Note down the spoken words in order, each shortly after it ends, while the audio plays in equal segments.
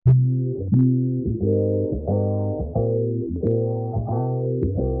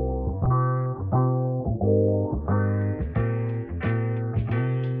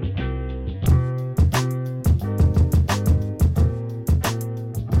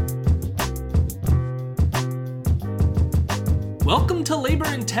Welcome to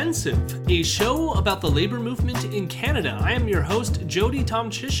Labor Intensive, a show about the labor movement in Canada. I am your host, Jody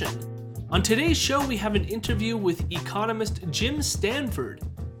Tomchishin. On today's show, we have an interview with economist Jim Stanford.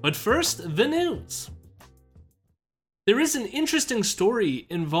 But first, the news. There is an interesting story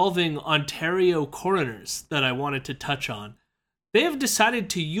involving Ontario coroners that I wanted to touch on. They have decided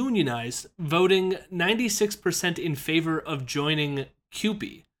to unionize, voting 96% in favor of joining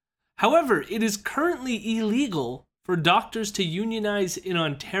CUPE. However, it is currently illegal for doctors to unionize in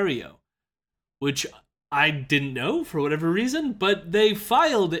Ontario, which I didn't know for whatever reason, but they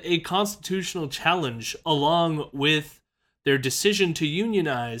filed a constitutional challenge along with their decision to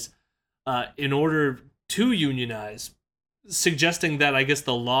unionize in order to unionize, suggesting that I guess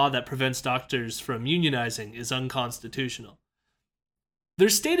the law that prevents doctors from unionizing is unconstitutional. Their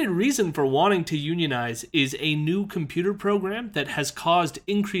stated reason for wanting to unionize is a new computer program that has caused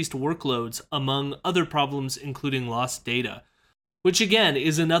increased workloads among other problems including lost data, which again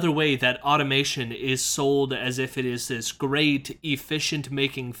is another way that automation is sold as if it is this great,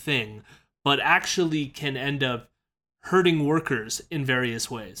 efficient-making thing, but actually can end up hurting workers in various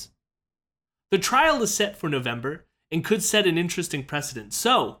ways. The trial is set for November and could set an interesting precedent,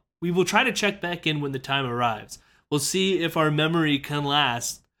 so we will try to check back in when the time arrives. We'll see if our memory can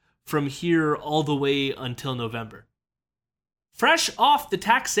last from here all the way until November. Fresh off the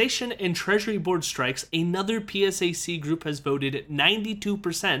taxation and Treasury Board strikes, another PSAC group has voted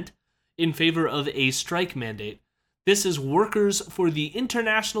 92% in favor of a strike mandate. This is Workers for the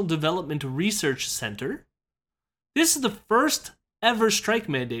International Development Research Center. This is the first ever strike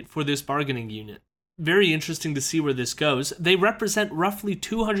mandate for this bargaining unit. Very interesting to see where this goes. They represent roughly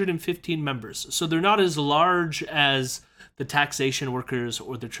 215 members, so they're not as large as the taxation workers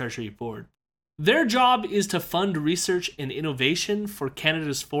or the Treasury Board. Their job is to fund research and innovation for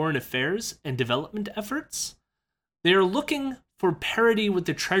Canada's foreign affairs and development efforts. They are looking for parity with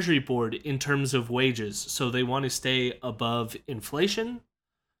the Treasury Board in terms of wages, so they want to stay above inflation,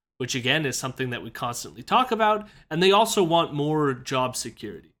 which again is something that we constantly talk about, and they also want more job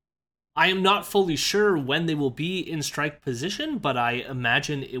security. I am not fully sure when they will be in strike position, but I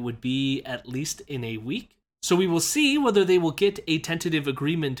imagine it would be at least in a week. So we will see whether they will get a tentative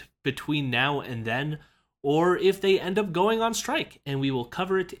agreement between now and then, or if they end up going on strike, and we will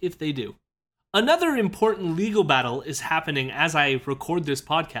cover it if they do. Another important legal battle is happening as I record this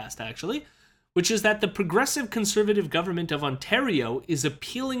podcast, actually, which is that the Progressive Conservative Government of Ontario is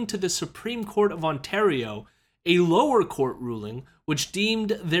appealing to the Supreme Court of Ontario a lower court ruling which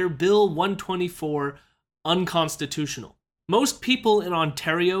deemed their Bill 124 unconstitutional. Most people in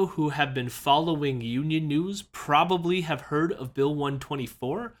Ontario who have been following union news probably have heard of Bill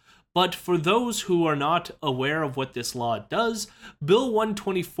 124, but for those who are not aware of what this law does, Bill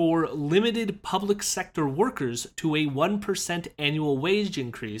 124 limited public sector workers to a 1% annual wage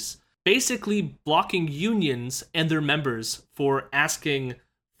increase, basically blocking unions and their members for asking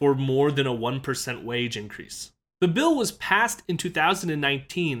for more than a 1% wage increase. The bill was passed in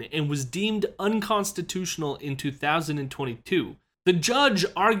 2019 and was deemed unconstitutional in 2022. The judge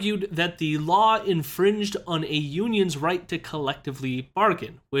argued that the law infringed on a union's right to collectively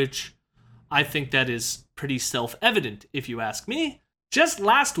bargain, which I think that is pretty self-evident if you ask me. Just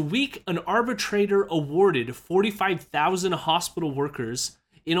last week, an arbitrator awarded 45,000 hospital workers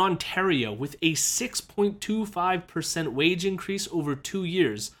in Ontario with a 6.25% wage increase over 2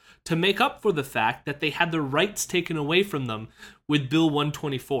 years to make up for the fact that they had their rights taken away from them with Bill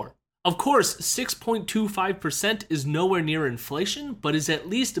 124. Of course, 6.25% is nowhere near inflation, but is at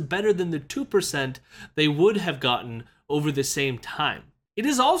least better than the 2% they would have gotten over the same time. It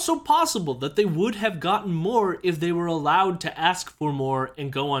is also possible that they would have gotten more if they were allowed to ask for more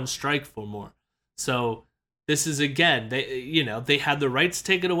and go on strike for more. So this is, again, they had their rights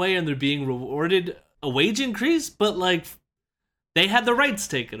taken away and they're being rewarded a wage increase, but they had the rights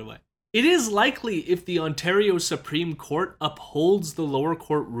taken away. It is likely if the Ontario Supreme Court upholds the lower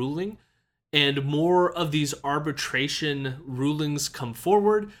court ruling and more of these arbitration rulings come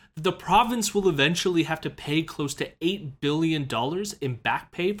forward, that the province will eventually have to pay close to $8 billion in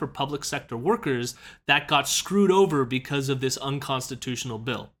back pay for public sector workers that got screwed over because of this unconstitutional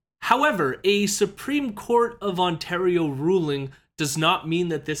bill. However, a Supreme Court of Ontario ruling does not mean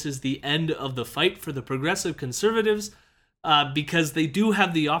that this is the end of the fight for the Progressive Conservatives, because they do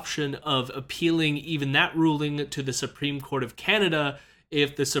have the option of appealing even that ruling to the Supreme Court of Canada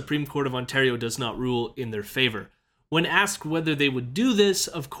if the Supreme Court of Ontario does not rule in their favor. When asked whether they would do this,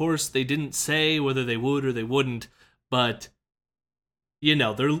 of course, they didn't say whether they would or they wouldn't, but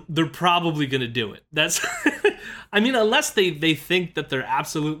they're probably going to do it. That's I mean, unless they think that they're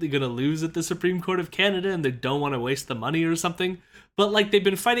absolutely going to lose at the Supreme Court of Canada and they don't want to waste the money or something. But like, they've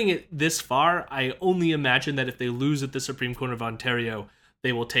been fighting it this far. I only imagine that if they lose at the Supreme Court of Ontario,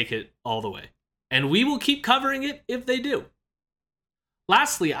 they will take it all the way. And we will keep covering it if they do.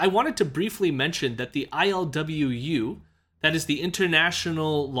 Lastly, I wanted to briefly mention that the ILWU, that is the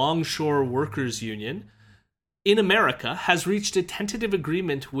International Longshore Workers Union, in America, has reached a tentative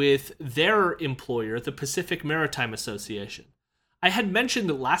agreement with their employer, the Pacific Maritime Association. I had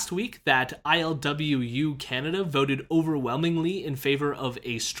mentioned last week that ILWU Canada voted overwhelmingly in favor of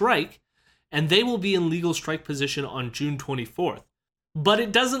a strike, and they will be in legal strike position on June 24th. But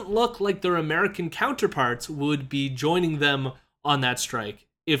it doesn't look like their American counterparts would be joining them on that strike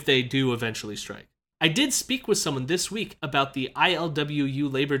if they do eventually strike. I did speak with someone this week about the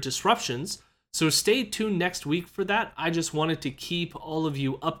ILWU labor disruptions, so stay tuned next week for that. I just wanted to keep all of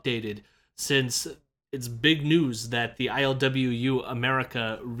you updated since it's big news that the ILWU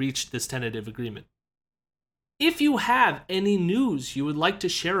America reached this tentative agreement. If you have any news you would like to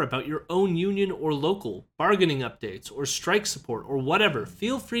share about your own union or local, bargaining updates or strike support or whatever,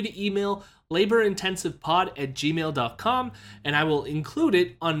 feel free to email laborintensivepod@gmail.com and I will include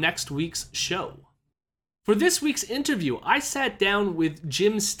it on next week's show. For this week's interview, I sat down with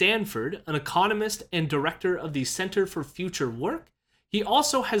Jim Stanford, an economist and director of the Center for Future Work. He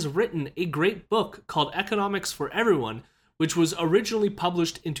also has written a great book called Economics for Everyone, which was originally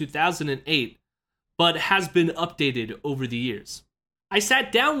published in 2008, but has been updated over the years. I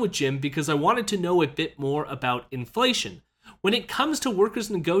sat down with Jim because I wanted to know a bit more about inflation. When it comes to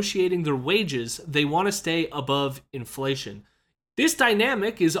workers negotiating their wages, they want to stay above inflation. This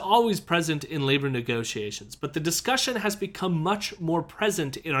dynamic is always present in labor negotiations, but the discussion has become much more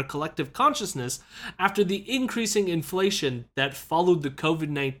present in our collective consciousness after the increasing inflation that followed the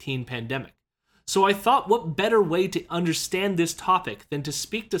COVID-19 pandemic. So I thought, what better way to understand this topic than to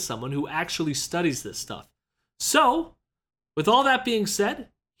speak to someone who actually studies this stuff? So, with all that being said,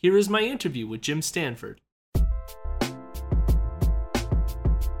 here is my interview with Jim Stanford.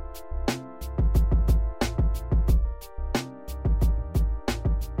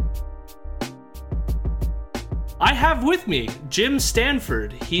 I have with me Jim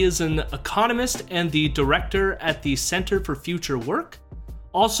Stanford. He is an economist and the director at the Center for Future Work,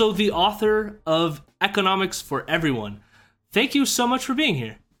 also the author of Economics for Everyone. Thank you so much for being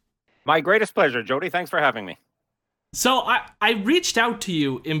here. My greatest pleasure, Jody. Thanks for having me. So I reached out to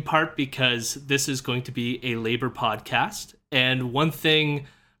you in part because this is going to be a labor podcast. And one thing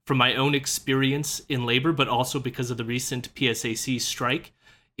from my own experience in labor, but also because of the recent PSAC strike,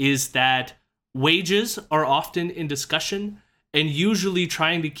 is that wages are often in discussion, and usually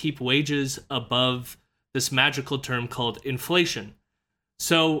trying to keep wages above this magical term called inflation.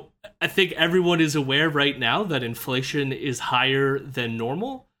 So I think everyone is aware right now that inflation is higher than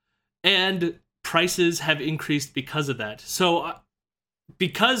normal, and prices have increased because of that. So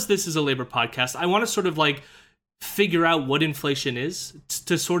because this is a labor podcast, I want to sort of like figure out what inflation is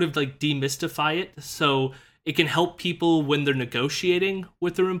to sort of like demystify it so it can help people when they're negotiating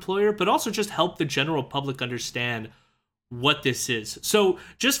with their employer, but also just help the general public understand what this is. So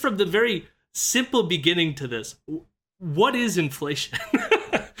just from the very simple beginning to this, what is inflation?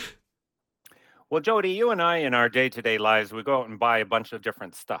 Well, Jody, you and I in our day-to-day lives, we go out and buy a bunch of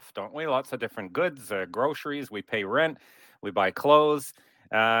different stuff, don't we? Lots of different goods, groceries, we pay rent, we buy clothes,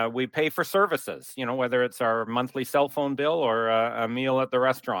 we pay for services, whether it's our monthly cell phone bill or a meal at the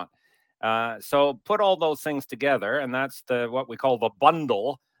restaurant. So put all those things together, and that's what we call the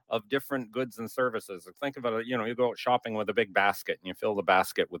bundle of different goods and services. Think about it, you go out shopping with a big basket and you fill the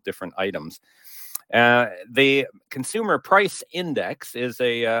basket with different items. The Consumer Price Index is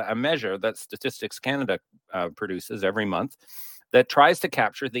a measure that Statistics Canada produces every month that tries to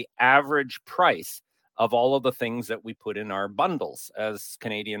capture the average price of all of the things that we put in our bundles as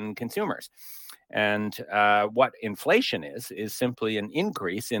Canadian consumers. And what inflation is simply an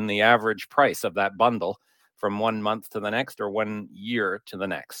increase in the average price of that bundle from 1 month to the next or 1 year to the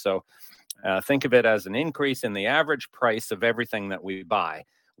next. So think of it as an increase in the average price of everything that we buy,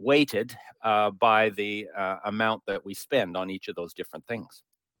 weighted by the amount that we spend on each of those different things.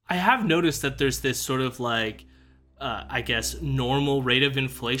 I have noticed that there's this sort of like, I guess, normal rate of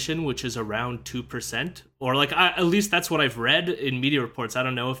inflation, which is around 2%, or like, at least that's what I've read in media reports. I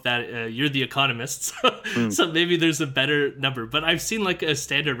don't know if that, you're the economist, so maybe there's a better number, but I've seen like a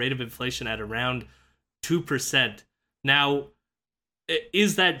standard rate of inflation at around 2%. Now,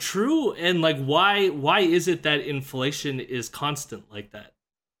 is that true? And like, why is it that inflation is constant like that?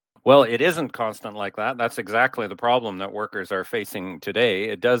 Well, it isn't constant like that. That's exactly the problem that workers are facing today.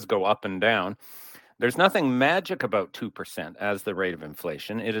 It does go up and down. There's nothing magic about 2% as the rate of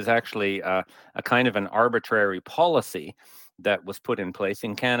inflation. It is actually a kind of an arbitrary policy that was put in place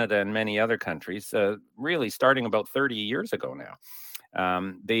in Canada and many other countries, really starting about 30 years ago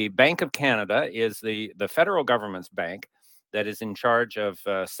now. The Bank of Canada is the federal government's bank that is in charge of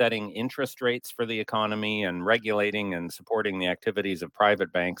setting interest rates for the economy and regulating and supporting the activities of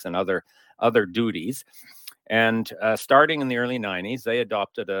private banks and other duties. And starting in the early 90s, they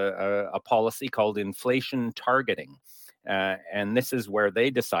adopted a policy called inflation targeting. And this is where they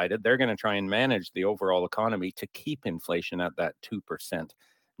decided they're going to try and manage the overall economy to keep inflation at that 2%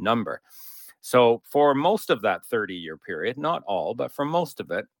 number. So for most of that 30-year period, not all, but for most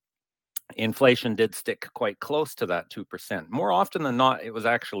of it, inflation did stick quite close to that 2%. More often than not, it was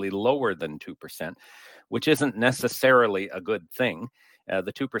actually lower than 2%, which isn't necessarily a good thing.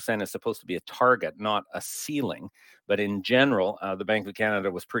 The 2% is supposed to be a target, not a ceiling. But in general, the Bank of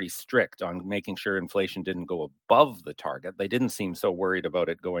Canada was pretty strict on making sure inflation didn't go above the target. They didn't seem so worried about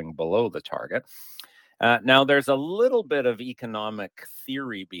it going below the target. Now, there's a little bit of economic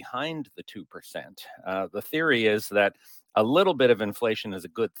theory behind the 2%. The theory is that a little bit of inflation is a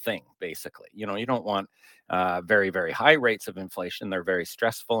good thing, basically. You know, you don't want very, very high rates of inflation. They're very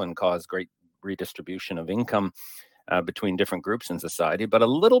stressful and cause great redistribution of income between different groups in society. But a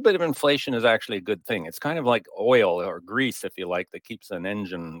little bit of inflation is actually a good thing. It's kind of like oil or grease, if you like, that keeps an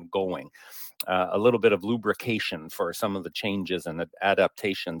engine going. A little bit of lubrication for some of the changes and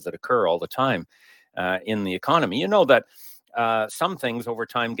adaptations that occur all the time in the economy. You know that some things over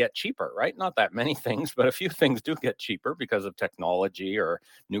time get cheaper, right? Not that many things, but a few things do get cheaper because of technology or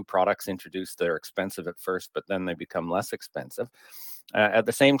new products introduced that are expensive at first, but then they become less expensive. At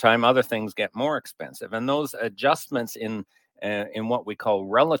the same time, other things get more expensive, and those adjustments in what we call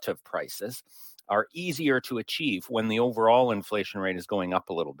relative prices are easier to achieve when the overall inflation rate is going up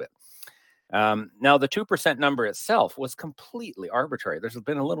a little bit. Now, the 2% number itself was completely arbitrary. There's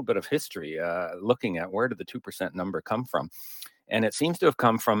been a little bit of history looking at where did the 2% number come from. And it seems to have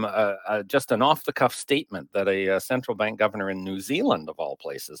come from just an off-the-cuff statement that a central bank governor in New Zealand, of all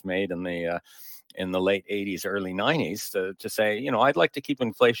places, made in the late 80s, early 90s to say, you know, I'd like to keep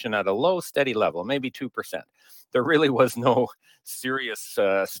inflation at a low, steady level, maybe 2%. There really was no serious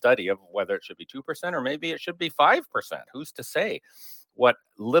study of whether it should be 2% or maybe it should be 5%. Who's to say what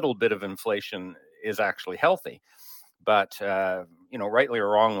little bit of inflation is actually healthy? But, you know, rightly or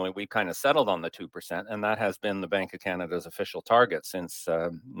wrongly, we kind of settled on the 2%, and that has been the Bank of Canada's official target since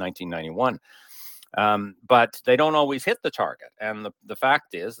 1991. But they don't always hit the target. And the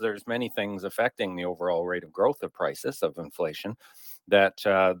fact is there's many things affecting the overall rate of growth of prices of inflation that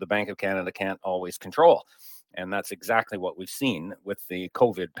the Bank of Canada can't always control. And that's exactly what we've seen with the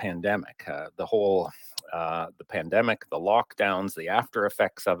COVID pandemic. The pandemic, the lockdowns, the after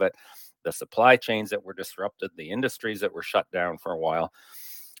effects of it, the supply chains that were disrupted, the industries that were shut down for a while.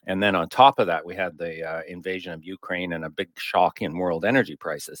 And then on top of that, we had the invasion of Ukraine and a big shock in world energy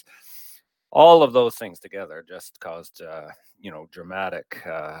prices. All of those things together just caused, dramatic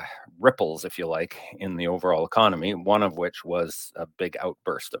ripples, if you like, in the overall economy, one of which was a big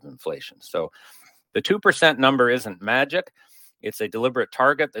outburst of inflation. So the 2% number isn't magic. It's a deliberate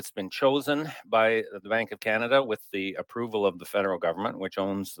target that's been chosen by the Bank of Canada with the approval of the federal government, which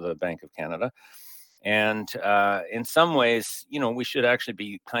owns the Bank of Canada. And in some ways, you know, we should actually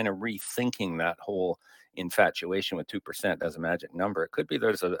be kind of rethinking that whole infatuation with 2% as a magic number. It could be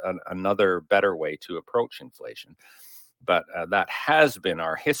there's another better way to approach inflation. But that has been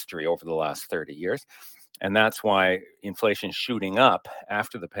our history over the last 30 years. And that's why inflation shooting up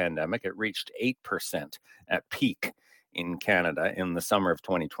after the pandemic. It reached 8% at peak in Canada in the summer of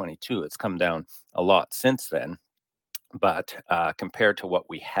 2022. It's come down a lot since then. But compared to what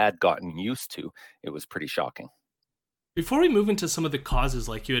we had gotten used to, it was pretty shocking. Before we move into some of the causes,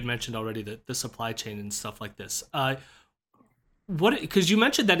 like you had mentioned already, the supply chain and stuff like this, because you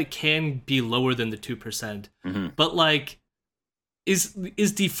mentioned that it can be lower than the 2%, but like, is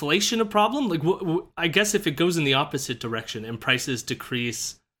deflation a problem? Like, I guess if it goes in the opposite direction and prices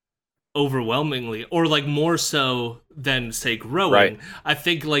decrease overwhelmingly, or like more so than say growing, right. I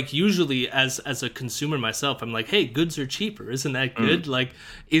think like usually as a consumer myself, I'm like, hey, goods are cheaper, isn't that good? Like,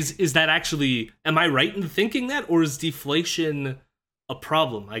 is that actually, am I right in thinking that, or is deflation a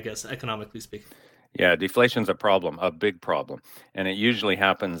problem, I guess, economically speaking? Yeah, deflation's a problem, a big problem. And it usually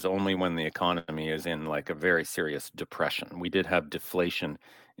happens only when the economy is in like a very serious depression. We did have deflation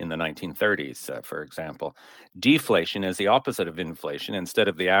in the 1930s, for example. Deflation is the opposite of inflation. Instead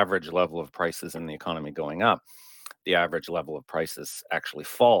of the average level of prices in the economy going up, the average level of prices actually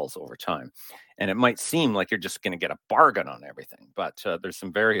falls over time. And it might seem like you're just going to get a bargain on everything, but there's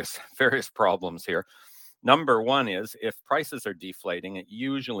some various various problems here. Number one is if prices are deflating, it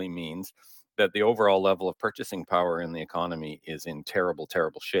usually means that the overall level of purchasing power in the economy is in terrible,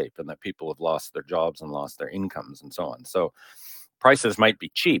 terrible shape, and that people have lost their jobs and lost their incomes and so on. So prices might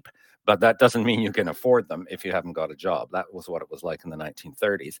be cheap, but that doesn't mean you can afford them if you haven't got a job. That was what it was like in the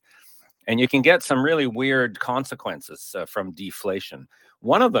 1930s. And you can get some really weird consequences from deflation.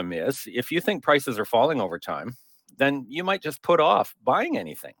 One of them is if you think prices are falling over time, then you might just put off buying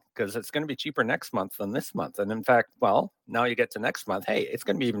anything because it's going to be cheaper next month than this month. And in fact, well, now you get to next month, hey, it's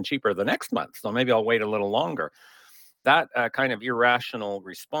going to be even cheaper the next month. So maybe I'll wait a little longer. That kind of irrational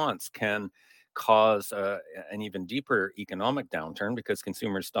response can cause an even deeper economic downturn because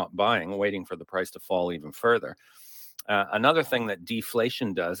consumers stop buying, waiting for the price to fall even further. Another thing that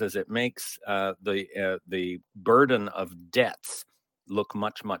deflation does is it makes the burden of debts look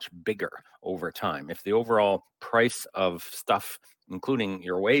much, much bigger over time. If the overall price of stuff, including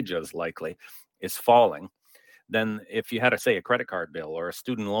your wages likely, is falling, then if you had, say, a credit card bill or a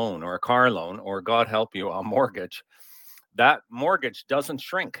student loan or a car loan or, God help you, a mortgage, that mortgage doesn't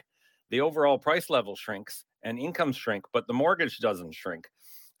shrink. The overall price level shrinks and incomes shrink, but the mortgage doesn't shrink.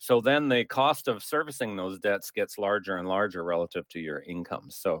 So then the cost of servicing those debts gets larger and larger relative to your income.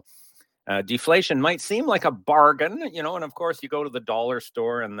 So deflation might seem like a bargain, and of course you go to the dollar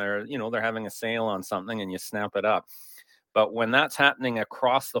store and they're having a sale on something and you snap it up. But when that's happening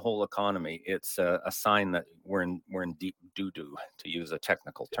across the whole economy, it's a sign that we're in deep doo-doo, to use a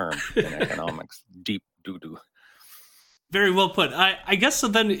technical term in economics. Deep doo-doo. Very well put. I guess so.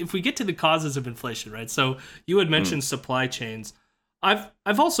 Then, if we get to the causes of inflation, right? So you had mentioned supply chains.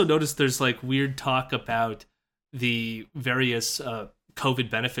 I've also noticed there's like weird talk about the various COVID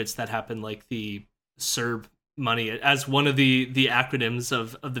benefits that happen, like the CERB money, as one of the acronyms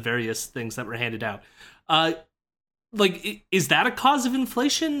of the various things that were handed out. Like, is that a cause of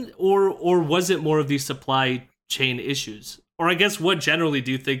inflation, or was it more of these supply chain issues? Or I guess, what generally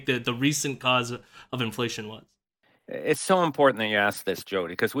do you think that the recent cause of inflation was? It's so important that you ask this,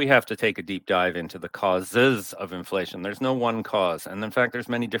 Jody, because we have to take a deep dive into the causes of inflation. There's no one cause. And in fact, there's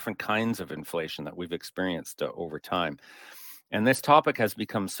many different kinds of inflation that we've experienced over time. And this topic has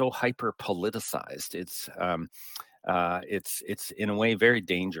become so hyper politicized. It's in a way very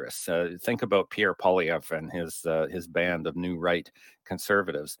dangerous. Think about Pierre Poilievre and his band of new right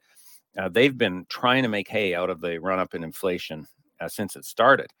conservatives. They've been trying to make hay out of the run-up in inflation since it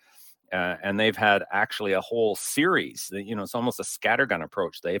started. And they've had actually a whole series, it's almost a scattergun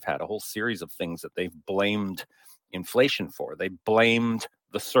approach. They've had a whole series of things that they've blamed inflation for. They blamed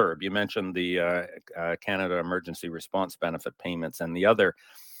the CERB. You mentioned the Canada Emergency Response Benefit payments and the other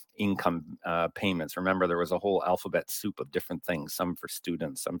income payments. Remember, there was a whole alphabet soup of different things, some for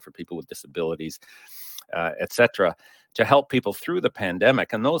students, some for people with disabilities, etc., to help people through the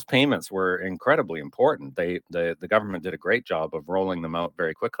pandemic. And those payments were incredibly important. The government did a great job of rolling them out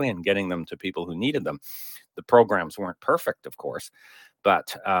very quickly and getting them to people who needed them. The programs weren't perfect, of course,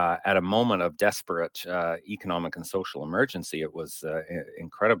 but at a moment of desperate economic and social emergency, it was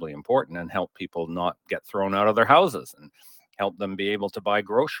incredibly important and helped people not get thrown out of their houses and help them be able to buy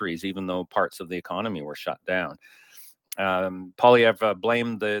groceries, even though parts of the economy were shut down. Poilievre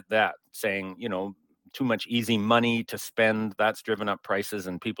blamed that, saying, too much easy money to spend, that's driven up prices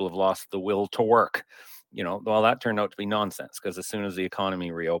and people have lost the will to work. Well, that turned out to be nonsense, because as soon as the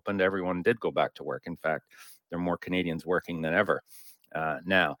economy reopened, everyone did go back to work. In fact, there are more Canadians working than ever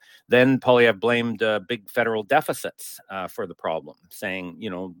now. Then Poilievre blamed big federal deficits for the problem, saying,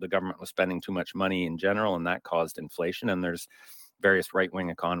 the government was spending too much money in general, and that caused inflation. And there's various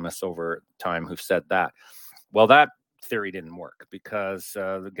right-wing economists over time who've said that. Well, that theory didn't work, because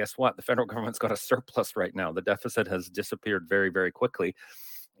guess what? The federal government's got a surplus right now. The deficit has disappeared very, very quickly,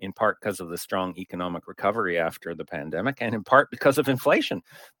 in part because of the strong economic recovery after the pandemic, and in part because of inflation.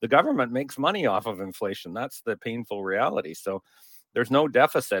 The government makes money off of inflation. That's the painful reality. So there's no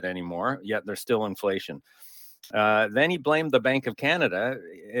deficit anymore, yet there's still inflation. Then he blamed the Bank of Canada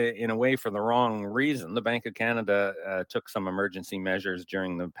in a way for the wrong reason. The Bank of Canada took some emergency measures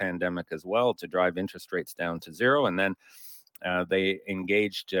during the pandemic as well to drive interest rates down to zero. And then they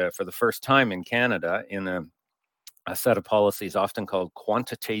engaged for the first time in Canada in a set of policies often called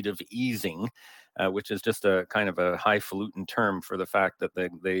quantitative easing, which is just a kind of a highfalutin term for the fact that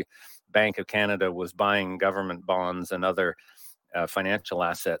the Bank of Canada was buying government bonds and other financial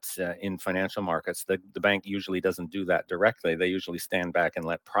assets in financial markets. The bank usually doesn't do that directly. They usually stand back and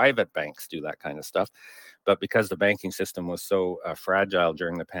let private banks do that kind of stuff. But because the banking system was so fragile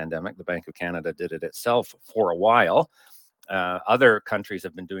during the pandemic, the Bank of Canada did it itself for a while. Other countries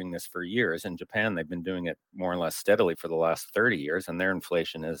have been doing this for years. In Japan, they've been doing it more or less steadily for the last 30 years, and their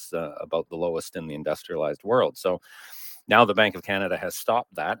inflation is about the lowest in the industrialized world. So now the Bank of Canada has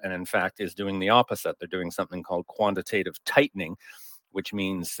stopped that, and in fact is doing the opposite. They're doing something called quantitative tightening, which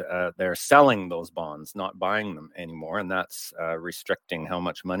means they're selling those bonds, not buying them anymore, and that's restricting how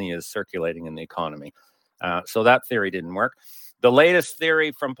much money is circulating in the economy. So that theory didn't work. The latest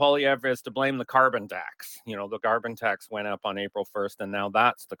theory from Poilievre is to blame the carbon tax. The carbon tax went up on April 1st, and now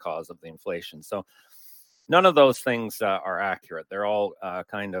that's the cause of the inflation. So none of those things are accurate. They're all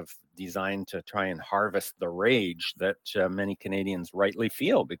kind of designed to try and harvest the rage that many Canadians rightly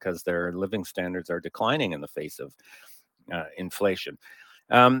feel because their living standards are declining in the face of inflation.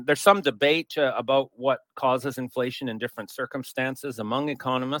 There's some debate about what causes inflation in different circumstances among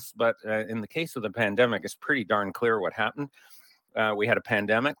economists, but in the case of the pandemic, it's pretty darn clear what happened. We had a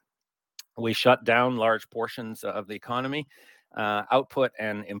pandemic. We shut down large portions of the economy. Output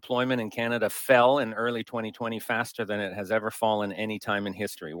and employment in Canada fell in early 2020 faster than it has ever fallen any time in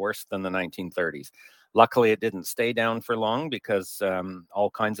history, worse than the 1930s. Luckily, it didn't stay down for long because all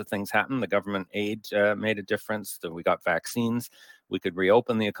kinds of things happened. The government aid made a difference. We got vaccines. We could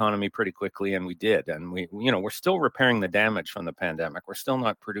reopen the economy pretty quickly, and we did. And we're still repairing the damage from the pandemic. We're still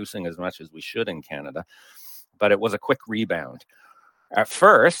not producing as much as we should in Canada, but it was a quick rebound. At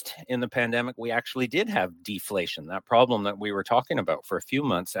first, in the pandemic, we actually did have deflation, that problem that we were talking about for a few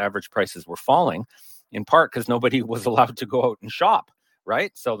months. Average prices were falling, in part because nobody was allowed to go out and shop,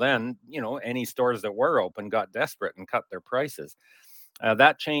 right? So then, any stores that were open got desperate and cut their prices.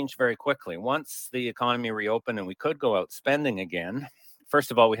 That changed very quickly. Once the economy reopened and we could go out spending again,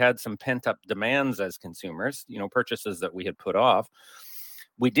 first of all, we had some pent-up demands as consumers, purchases that we had put off.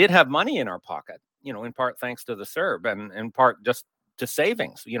 We did have money in our pocket, in part thanks to the CERB and in part just to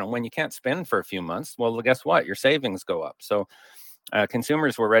savings. When you can't spend for a few months, well, guess what? Your savings go up. So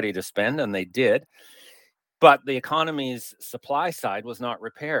consumers were ready to spend, and they did. But the economy's supply side was not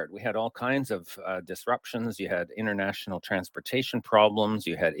repaired. We had all kinds of disruptions. You had international transportation problems.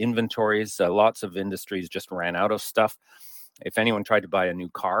 You had inventories. Lots of industries just ran out of stuff. If anyone tried to buy a new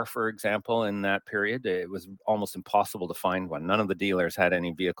car, for example, in that period, it was almost impossible to find one. None of the dealers had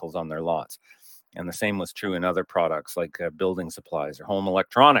any vehicles on their lots. And the same was true in other products like building supplies or home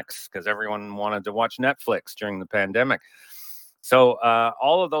electronics, because everyone wanted to watch Netflix during the pandemic. So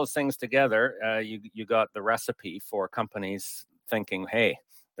all of those things together, you got the recipe for companies thinking, hey,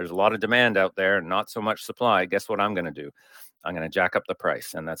 there's a lot of demand out there and not so much supply. Guess what I'm going to do? I'm going to jack up the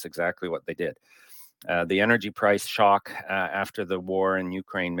price. And that's exactly what they did. The energy price shock after the war in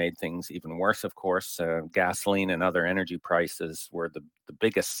Ukraine made things even worse, of course. Gasoline and other energy prices were the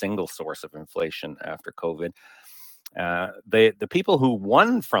biggest single source of inflation after COVID. The people who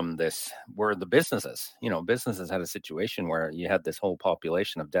won from this were the businesses. Businesses had a situation where you had this whole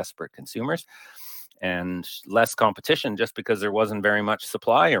population of desperate consumers and less competition just because there wasn't very much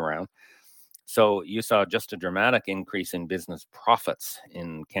supply around. So you saw just a dramatic increase in business profits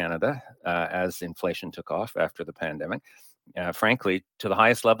in Canada as inflation took off after the pandemic. Frankly, to the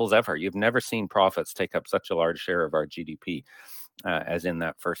highest levels ever. You've never seen profits take up such a large share of our GDP as in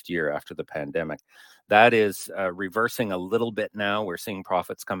that first year after the pandemic. That is reversing a little bit now. We're seeing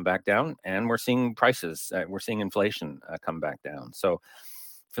profits come back down, and we're seeing prices, we're seeing inflation come back down. So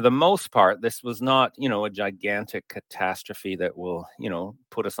for the most part, this was not, a gigantic catastrophe that will,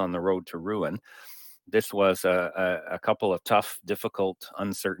 put us on the road to ruin. This was a couple of tough, difficult,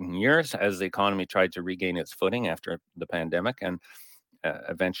 uncertain years as the economy tried to regain its footing after the pandemic, and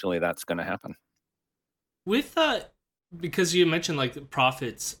eventually that's going to happen. With because you mentioned like the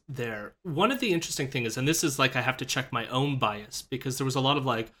profits there, one of the interesting things, and this is like I have to check my own bias because there was a lot of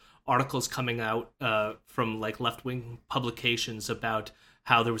like articles coming out from like left-wing publications about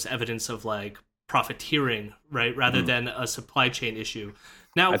how there was evidence of like profiteering, right, rather than a supply chain issue.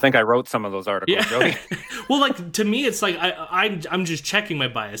 Now, I think I wrote some of those articles, yeah. Jody. Well, like to me, it's like I'm just checking my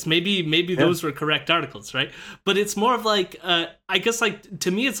bias. Maybe those were correct articles, right? But it's more of like I guess like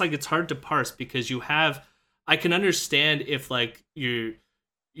to me, it's like it's hard to parse because you have. I can understand if like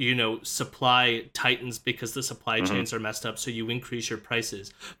supply tightens because the supply chains are messed up, so you increase your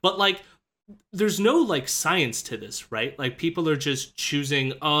prices. But like, there's no like science to this, right? Like people are just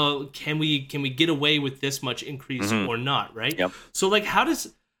choosing, oh, can we get away with this much increase or not, right? Yep. So like,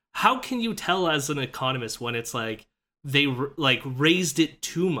 how can you tell as an economist when it's like they like raised it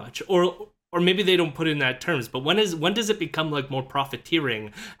too much, or maybe they don't put it in that terms, but when does it become like more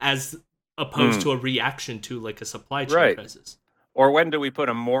profiteering as opposed to a reaction to like a supply chain crisis? Or when do we put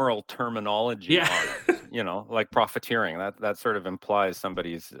a moral terminology on it? like profiteering. That sort of implies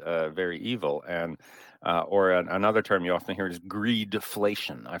somebody's very evil. And or another term you often hear is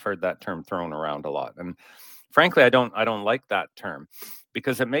greedflation. I've heard that term thrown around a lot, and frankly, I don't like that term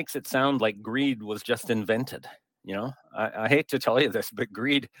because it makes it sound like greed was just invented. I hate to tell you this, but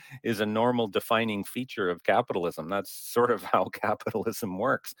greed is a normal defining feature of capitalism. That's sort of how capitalism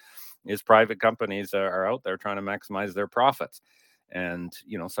works. Is private companies are out there trying to maximize their profits. And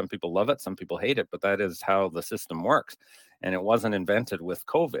some people love it, some people hate it, but that is how the system works. And it wasn't invented with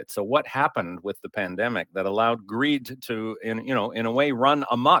COVID. So what happened with the pandemic that allowed greed to, in a way, run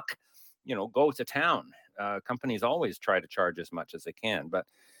amok, go to town? Companies always try to charge as much as they can, but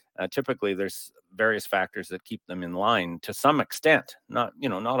typically there's various factors that keep them in line to some extent. Not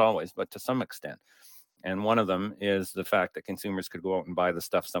always, but to some extent. And one of them is the fact that consumers could go out and buy the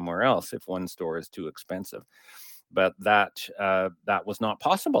stuff somewhere else if one store is too expensive. But that was not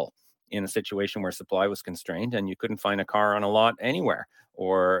possible in a situation where supply was constrained and you couldn't find a car on a lot anywhere,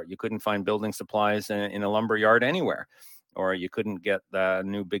 or you couldn't find building supplies in a lumber yard anywhere, or you couldn't get the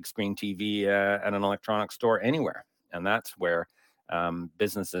new big screen TV at an electronics store anywhere. And that's where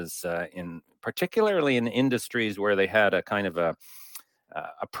businesses, particularly in industries where they had a kind of a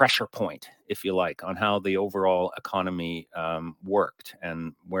pressure point, if you like, on how the overall economy worked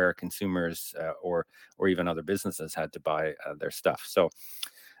and where consumers or even other businesses had to buy their stuff. So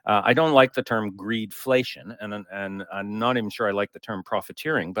I don't like the term greedflation, and I'm not even sure I like the term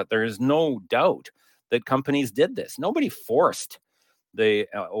profiteering, but there is no doubt that companies did this. Nobody forced the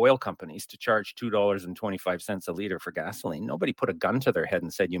oil companies to charge $2.25 a liter for gasoline. Nobody put a gun to their head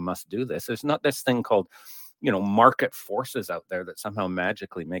and said, you must do this. There's not this thing called market forces out there that somehow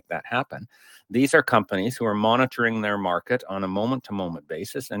magically make that happen. These are companies who are monitoring their market on a moment-to-moment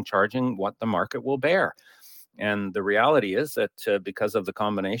basis and charging what the market will bear. And the reality is that because of the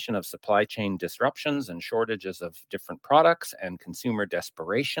combination of supply chain disruptions and shortages of different products and consumer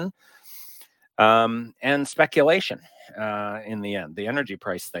desperation and speculation, in the end, the energy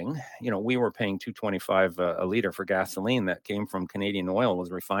price thing, we were paying $2.25 a liter for gasoline that came from Canadian oil, was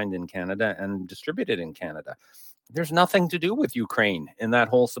refined in Canada and distributed in Canada. There's nothing to do with Ukraine in that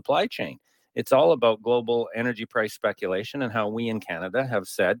whole supply chain. It's all about global energy price speculation and how we in Canada have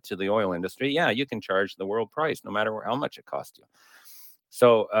said to the oil industry, yeah, you can charge the world price no matter how much it costs you.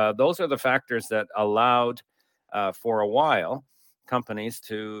 So those are the factors that allowed for a while companies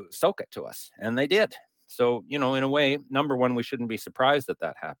to soak it to us, and they did. So, in a way, number one, we shouldn't be surprised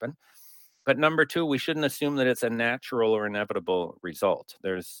that happened. But number two, we shouldn't assume that it's a natural or inevitable result.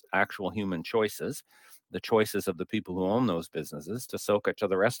 There's actual human choices, the choices of the people who own those businesses to soak it to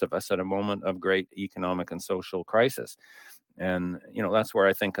the rest of us at a moment of great economic and social crisis. And, that's where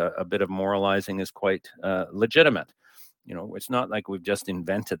I think a bit of moralizing is quite legitimate. It's not like we've just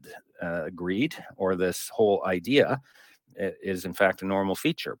invented greed or this whole idea. It is in fact a normal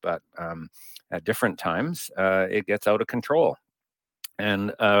feature, but at different times it gets out of control.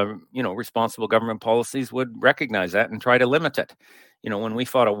 And responsible government policies would recognize that and try to limit it. When we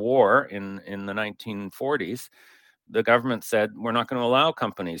fought a war in the 1940s, the government said we're not going to allow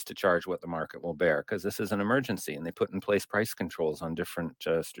companies to charge what the market will bear because this is an emergency, and they put in place price controls on different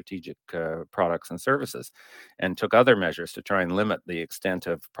strategic products and services, and took other measures to try and limit the extent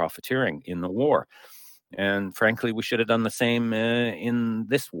of profiteering in the war. And frankly, we should have done the same in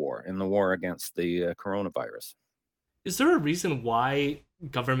this war, in the war against the coronavirus. Is there a reason why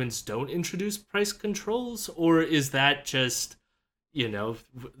governments don't introduce price controls, or is that just,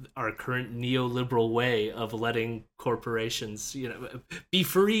 our current neoliberal way of letting corporations, be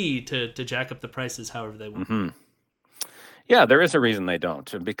free to jack up the prices however they want? Mm-hmm. Yeah, there is a reason they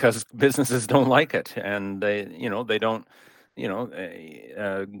don't, because businesses don't like it, and they don't.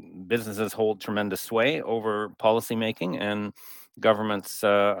 Businesses hold tremendous sway over policymaking, and governments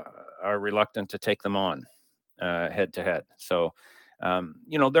are reluctant to take them on head to head. So,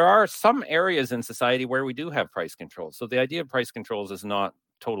 there are some areas in society where we do have price controls. So the idea of price controls is not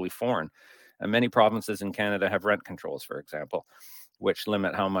totally foreign. And many provinces in Canada have rent controls, for example, which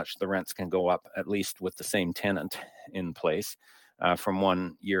limit how much the rents can go up, at least with the same tenant in place. From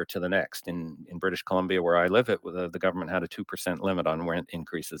one year to the next. In British Columbia, where I live, the government had a 2% limit on rent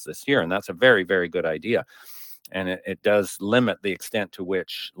increases this year, and that's a very, very good idea. And it does limit the extent to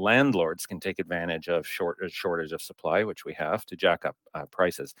which landlords can take advantage of shortage of supply, which we have, to jack up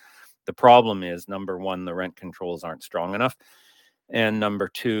prices. The problem is, number one, the rent controls aren't strong enough, and number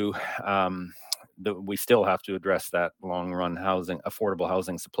two, we still have to address that long-run affordable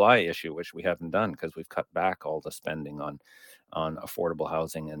housing supply issue, which we haven't done because we've cut back all the spending on affordable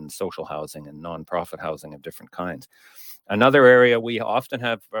housing and social housing and nonprofit housing of different kinds. Another area we often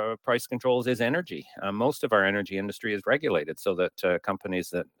have price controls is energy. Most of our energy industry is regulated so that companies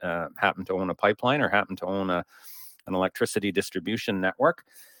that happen to own a pipeline or happen to own an electricity distribution network,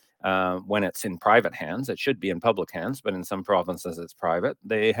 when it's in private hands, it should be in public hands, but in some provinces it's private,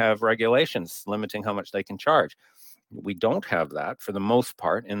 they have regulations limiting how much they can charge. We don't have that for the most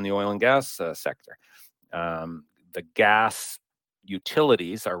part in the oil and gas sector. The gas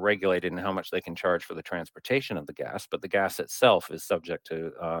utilities are regulated in how much they can charge for the transportation of the gas, but the gas itself is subject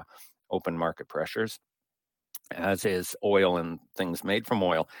to open market pressures, as is oil and things made from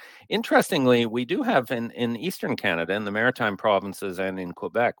oil. Interestingly, we do have in Eastern Canada, in the maritime provinces and in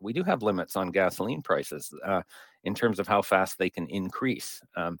Quebec, we do have limits on gasoline prices in terms of how fast they can increase.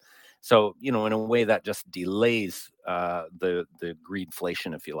 So, in a way that just delays the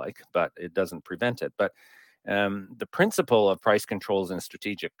greedflation, if you like, but it doesn't prevent it. But the principle of price controls in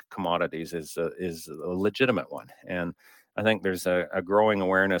strategic commodities is a legitimate one. And I think there's a growing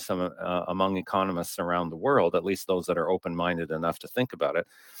awareness among economists around the world, at least those that are open-minded enough to think about it,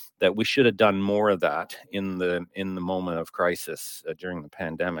 that we should have done more of that in the moment of crisis during the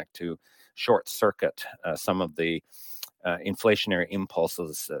pandemic to short circuit some of the inflationary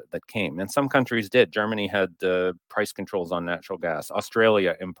impulses that came. And some countries did. Germany had price controls on natural gas.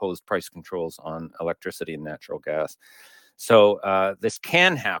 Australia imposed price controls on electricity and natural gas. So this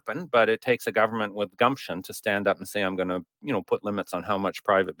can happen, but it takes a government with gumption to stand up and say, I'm going to, put limits on how much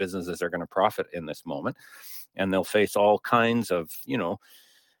private businesses are going to profit in this moment. And they'll face all kinds of,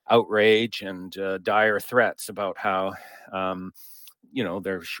 outrage and dire threats about how,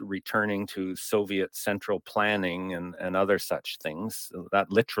 they're returning to Soviet central planning and other such things. So that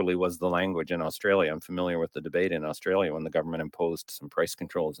literally was the language in Australia. I'm familiar with the debate in Australia when the government imposed some price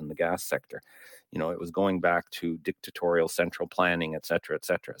controls in the gas sector. It was going back to dictatorial central planning, et cetera, et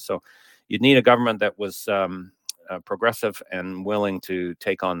cetera. So you'd need a government that was progressive and willing to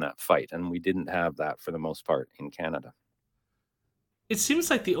take on that fight. And we didn't have that for the most part in Canada. It seems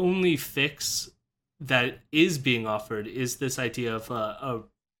like the only fix that is being offered is this idea of a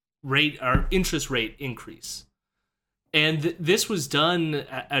rate or interest rate increase. And this was done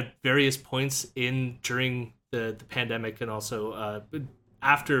at various points during the pandemic and also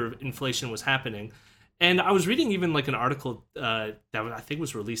after inflation was happening. And I was reading even like an article that I think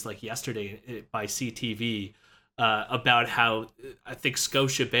was released like yesterday by CTV about how I think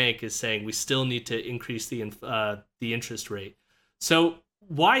Scotiabank is saying we still need to increase the interest rate. So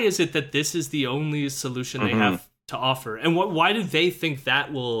why is it that this is the only solution they have to offer? And why do they think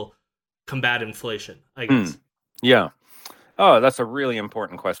that will combat inflation, I guess? Yeah. Oh, that's a really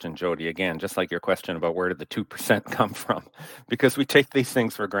important question, Jody. Again, just like your question about where did the 2% come from? Because we take these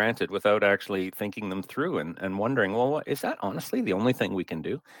things for granted without actually thinking them through and wondering, well, is that honestly the only thing we can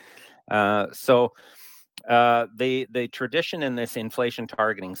do? So the tradition in this inflation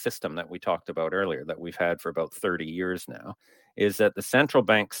targeting system that we talked about earlier, that we've had for about 30 years now, is that the central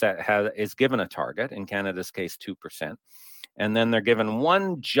bank is given a target, in Canada's case 2%, and then they're given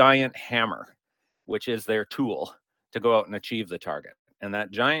one giant hammer, which is their tool to go out and achieve the target. And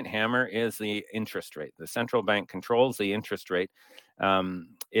that giant hammer is the interest rate. The central bank controls the interest rate.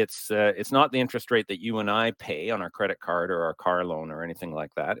 It's not the interest rate that you and I pay on our credit card or our car loan or anything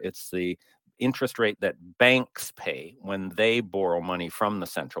like that. It's the interest rate that banks pay when they borrow money from the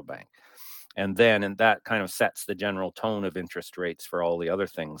central bank. And that kind of sets the general tone of interest rates for all the other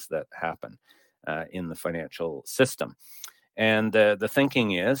things that happen in the financial system. And the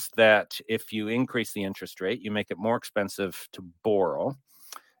thinking is that if you increase the interest rate, you make it more expensive to borrow.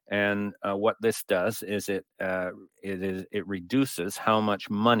 And what this does is it reduces how much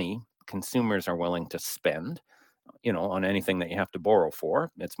money consumers are willing to spend, on anything that you have to borrow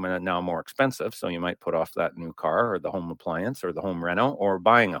for. It's now more expensive, so you might put off that new car or the home appliance or the home reno or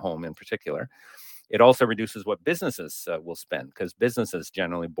buying a home in particular. It also reduces what businesses will spend, because businesses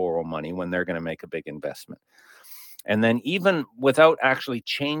generally borrow money when they're going to make a big investment. And then even without actually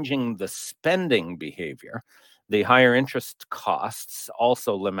changing the spending behavior, the higher interest costs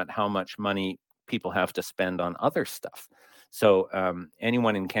also limit how much money people have to spend on other stuff. So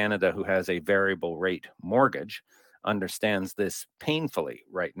anyone in Canada who has a variable rate mortgage understands this painfully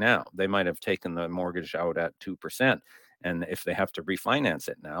right now. They might have taken the mortgage out at 2%. And if they have to refinance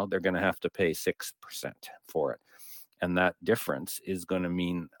it now, they're going to have to pay 6% for it. And that difference is going to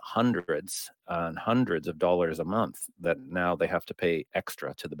mean hundreds and hundreds of dollars a month that now they have to pay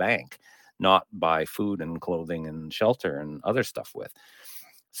extra to the bank, not buy food and clothing and shelter and other stuff with.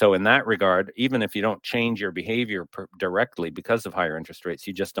 So in that regard, even if you don't change your behavior directly because of higher interest rates,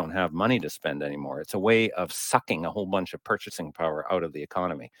 you just don't have money to spend anymore. It's a way of sucking a whole bunch of purchasing power out of the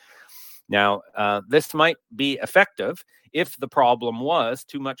economy. Now, this might be effective if the problem was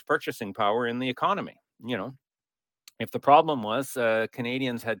too much purchasing power in the economy. If the problem was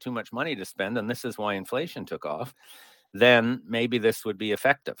Canadians had too much money to spend, and this is why inflation took off, then maybe this would be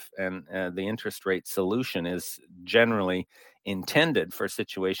effective. And the interest rate solution is generally intended for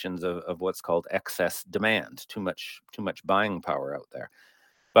situations of what's called excess demand, too much buying power out there.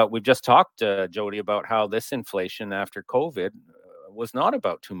 But we've just talked, Jody, about how this inflation after COVID was not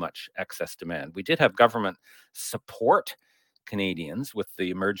about too much excess demand. We did have government support Canadians with the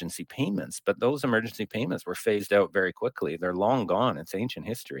emergency payments, but those emergency payments were phased out very quickly. They're long gone. It's ancient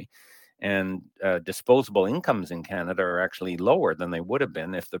history. And disposable incomes in Canada are actually lower than they would have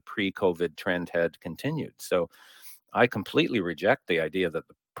been if the pre-COVID trend had continued. So I completely reject the idea that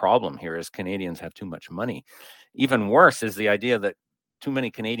the problem here is Canadians have too much money. Even worse is the idea that too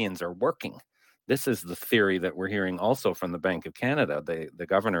many Canadians are working. This is the theory that we're hearing also from the Bank of Canada. The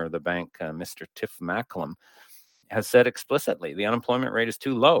governor of the bank, Mr. Tiff Macklem, has said explicitly the unemployment rate is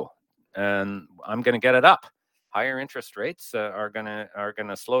too low, and I'm going to get it up. Higher interest rates are going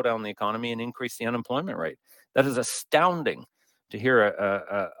to slow down the economy and increase the unemployment rate. That is astounding to hear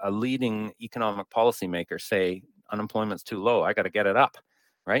a leading economic policymaker say unemployment's too low. I got to get it up,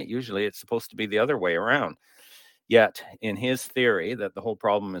 right? Usually it's supposed to be the other way around. Yet, in his theory that the whole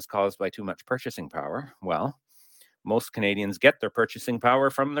problem is caused by too much purchasing power, well, most Canadians get their purchasing power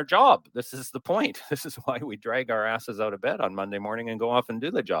from their job. This is the point. This is why we drag our asses out of bed on Monday morning and go off and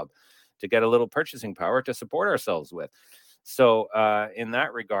do the job, to get a little purchasing power to support ourselves with. So in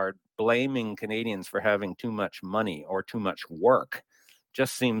that regard, blaming Canadians for having too much money or too much work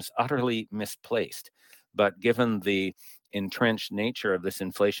just seems utterly misplaced. But given the entrenched nature of this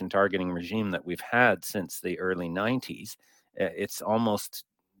inflation targeting regime that we've had since the early 90s, it's almost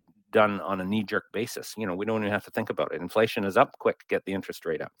done on a knee-jerk basis. We don't even have to think about it. Inflation is up, quick, get the interest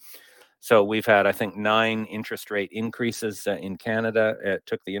rate up. So we've had, I think, 9 interest rate increases in Canada. It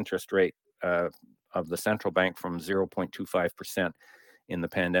took the interest rate of the central bank from 0.25% in the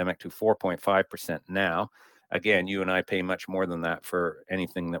pandemic to 4.5% now. Again, you and I pay much more than that for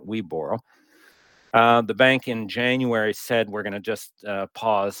anything that we borrow. The bank in January said we're going to just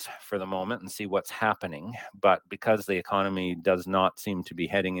pause for the moment and see what's happening. But because the economy does not seem to be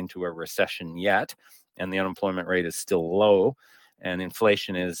heading into a recession yet, and the unemployment rate is still low, and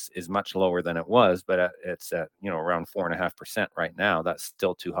inflation is much lower than it was, but it's at around 4.5% right now. That's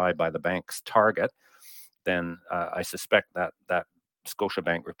still too high by the bank's target. Then I suspect that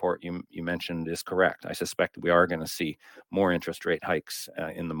Scotiabank report you mentioned is correct. I suspect we are going to see more interest rate hikes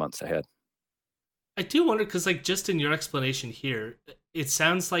in the months ahead. I do wonder, because just in your explanation here, it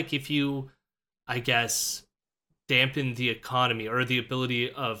sounds like if you, I guess, dampen the economy or the ability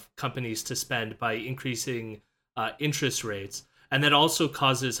of companies to spend by increasing interest rates, and that also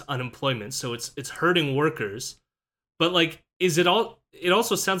causes unemployment. So it's hurting workers, but is it all? It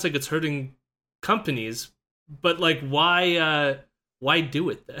also sounds like it's hurting companies, but why do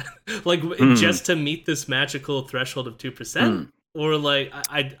it then? Just to meet this magical threshold of 2%, or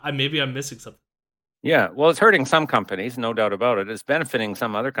I maybe I'm missing something. Yeah, well, it's hurting some companies, no doubt about it. It's benefiting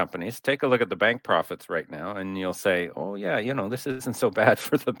some other companies. Take a look at the bank profits right now, and you'll say, oh, yeah, this isn't so bad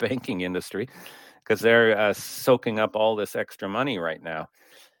for the banking industry, because they're soaking up all this extra money right now.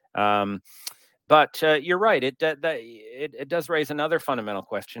 But you're right. It does raise another fundamental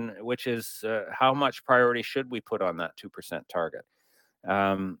question, which is how much priority should we put on that 2% target?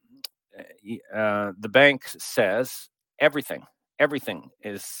 The bank says everything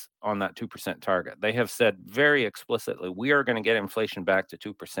is on that 2% target. They have said very explicitly, we are going to get inflation back to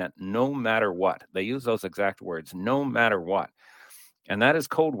 2% no matter what. They use those exact words, no matter what. And that is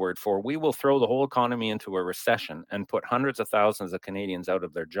code word for we will throw the whole economy into a recession and put hundreds of thousands of Canadians out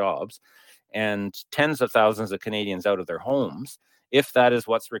of their jobs and tens of thousands of Canadians out of their homes, if that is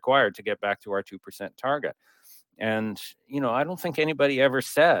what's required to get back to our 2% target. And, I don't think anybody ever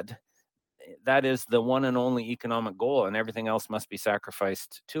said that is the one and only economic goal and everything else must be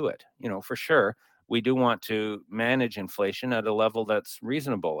sacrificed to it. For sure, we do want to manage inflation at a level that's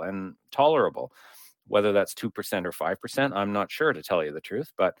reasonable and tolerable. Whether that's 2% or 5%, I'm not sure, to tell you the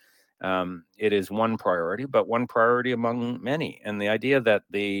truth, but it is one priority, but one priority among many. And the idea that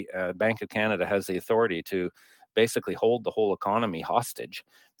the Bank of Canada has the authority to basically hold the whole economy hostage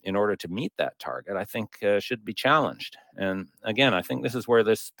in order to meet that target, I think should be challenged. And again, I think this is where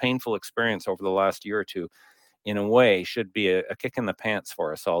this painful experience over the last year or two, in a way, should be a kick in the pants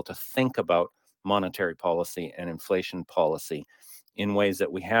for us all to think about monetary policy and inflation policy in ways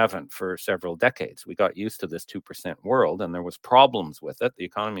that we haven't for several decades. We got used to this 2% world, and there was problems with it. The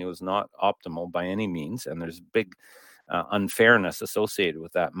economy was not optimal by any means, and there's big unfairness associated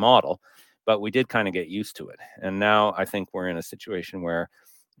with that model. But we did kind of get used to it. And now I think we're in a situation where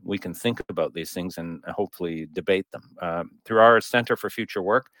we can think about these things and hopefully debate them. Through our Center for Future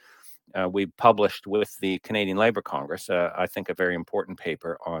Work, we published with the Canadian Labour Congress, I think, a very important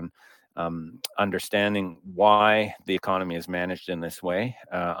paper on understanding why the economy is managed in this way,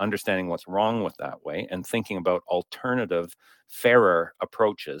 understanding what's wrong with that way, and thinking about alternative, fairer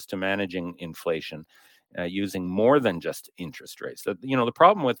approaches to managing inflation using more than just interest rates. So, the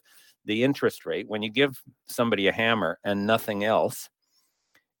problem with the interest rate, when you give somebody a hammer and nothing else,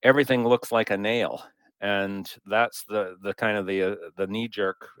 everything looks like a nail. And that's the kind of the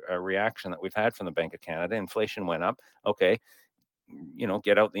knee-jerk reaction that we've had from the Bank of Canada. Inflation went up. Okay,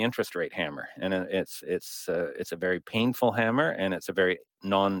 get out the interest rate hammer, and it's a very painful hammer, and it's a very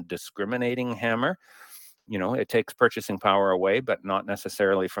non-discriminating hammer. It takes purchasing power away, but not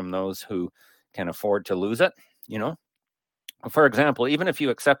necessarily from those who can afford to lose it. For example, even if you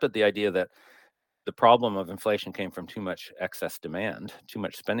accepted the idea that the problem of inflation came from too much excess demand, too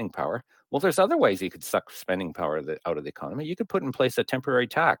much spending power. Well, there's other ways you could suck spending power out of the economy. You could put in place a temporary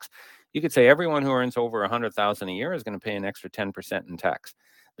tax. You could say everyone who earns over $100,000 a year is going to pay an extra 10% in tax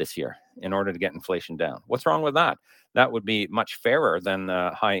this year in order to get inflation down. What's wrong with that? That would be much fairer than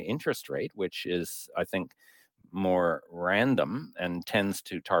a high interest rate, which is, I think, more random and tends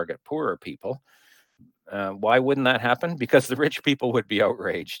to target poorer people. Why wouldn't that happen? Because the rich people would be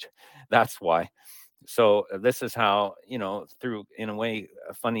outraged. That's why. So this is how, through, in a way,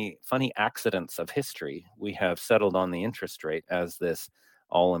 funny accidents of history, we have settled on the interest rate as this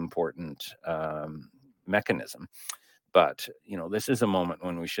all-important mechanism. But, this is a moment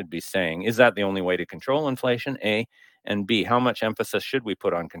when we should be saying, is that the only way to control inflation, A? And B, how much emphasis should we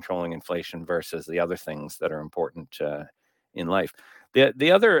put on controlling inflation versus the other things that are important in life?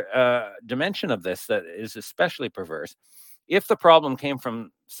 The other dimension of this that is especially perverse, if the problem came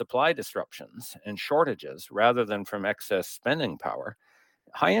from supply disruptions and shortages rather than from excess spending power,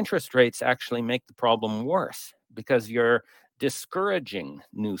 high interest rates actually make the problem worse because you're discouraging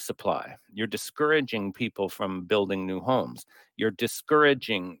new supply. You're discouraging people from building new homes. You're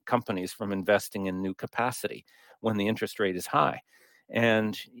discouraging companies from investing in new capacity when the interest rate is high.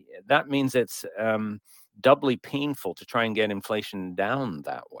 And that means it's doubly painful to try and get inflation down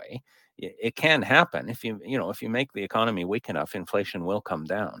that way. It can happen if you make the economy weak enough, inflation will come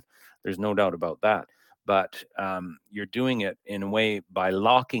down. There's no doubt about that. But you're doing it in a way by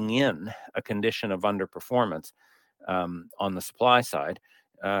locking in a condition of underperformance on the supply side,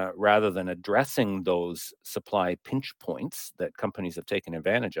 rather than addressing those supply pinch points that companies have taken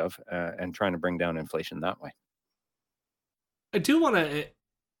advantage of and trying to bring down inflation that way. I do want to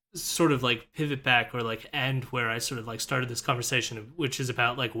sort of like pivot back or like end where I sort of like started this conversation, which is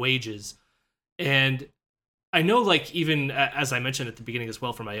about like wages. And I know, like, even as I mentioned at the beginning as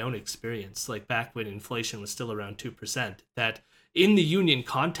well, from my own experience, like back when inflation was still around 2%, that in the union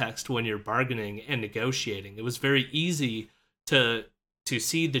context, when you're bargaining and negotiating, it was very easy to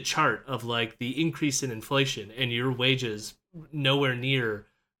see the chart of like the increase in inflation and your wages nowhere near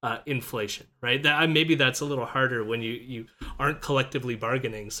inflation, right? That maybe that's a little harder when you aren't collectively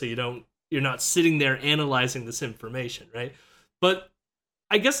bargaining, so you're not sitting there analyzing this information, right? But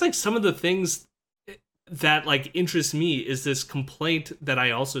I guess like some of the things that like interest me is this complaint that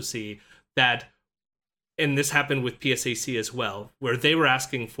I also see that, and this happened with PSAC as well, where they were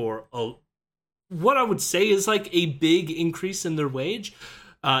asking for what I would say is like a big increase in their wage.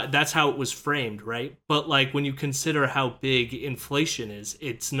 That's how it was framed, right? But like when you consider how big inflation is,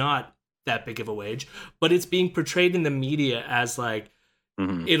 it's not that big of a wage, but it's being portrayed in the media as like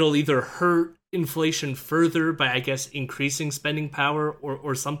it'll either hurt inflation further by, I guess, increasing spending power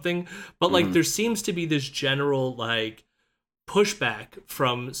or something. But like there seems to be this general like pushback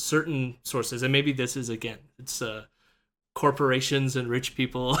from certain sources, and maybe this is, again, it's corporations and rich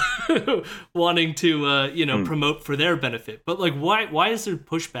people wanting to promote for their benefit. But like why is there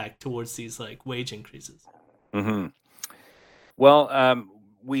pushback towards these like wage increases? Well,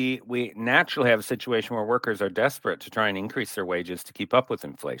 we naturally have a situation where workers are desperate to try and increase their wages to keep up with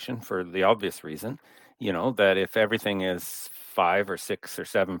inflation for the obvious reason, that if everything is 5 or 6 or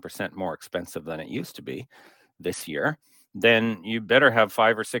 7% more expensive than it used to be this year, then you better have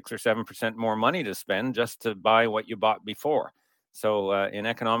 5 or 6 or 7% more money to spend just to buy what you bought before. So in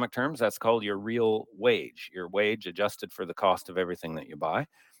economic terms, that's called your real wage adjusted for the cost of everything that you buy.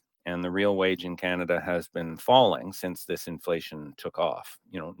 And the real wage in Canada has been falling since this inflation took off.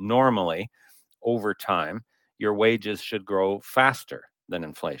 Normally, over time, your wages should grow faster than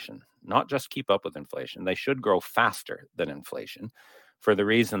inflation, not just keep up with inflation. They should grow faster than inflation for the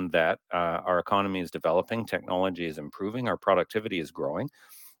reason that our economy is developing, technology is improving, our productivity is growing,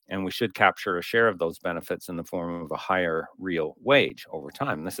 and we should capture a share of those benefits in the form of a higher real wage over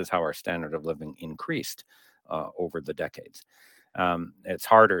time. This is how our standard of living increased over the decades. It's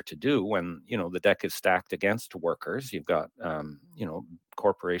harder to do when the deck is stacked against workers. You've got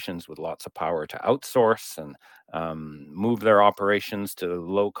corporations with lots of power to outsource and move their operations to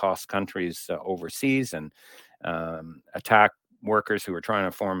low-cost countries overseas and attack workers who are trying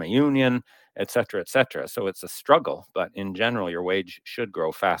to form a union, et cetera, et cetera. So it's a struggle, but in general, your wage should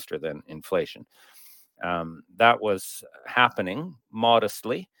grow faster than inflation. That was happening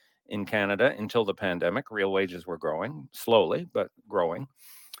modestly in Canada until the pandemic. Real wages were growing slowly, but growing.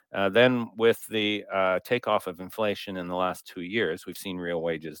 Then with the takeoff of inflation in the last 2 years, we've seen real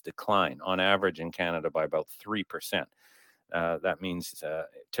wages decline on average in Canada by about 3%. That means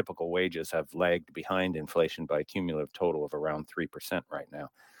typical wages have lagged behind inflation by a cumulative total of around 3% right now.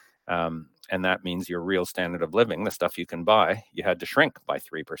 And that means your real standard of living, the stuff you can buy, you had to shrink by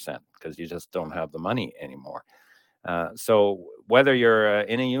 3% because you just don't have the money anymore. So whether you're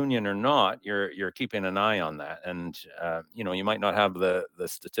in a union or not, you're keeping an eye on that. And you might not have the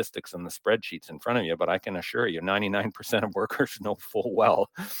statistics and the spreadsheets in front of you, but I can assure you 99% of workers know full well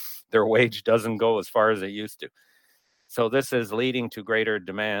their wage doesn't go as far as it used to. So this is leading to greater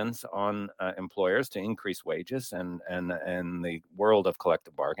demands on employers to increase wages, and the world of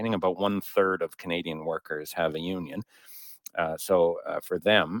collective bargaining, about 1/3 of Canadian workers have a union. So for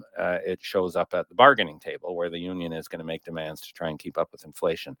them, it shows up at the bargaining table where the union is going to make demands to try and keep up with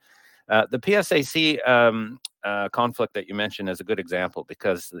inflation. The PSAC conflict that you mentioned is a good example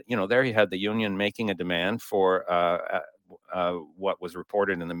because there you had the union making a demand for what was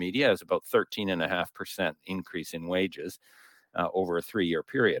reported in the media as about 13.5% increase in wages over a 3-year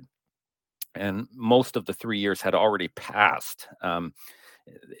period. And most of the 3 years had already passed.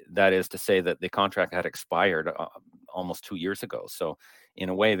 That is to say that the contract had expired almost 2 years ago. So in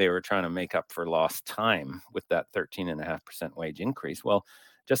a way, they were trying to make up for lost time with that 13.5% wage increase. Well,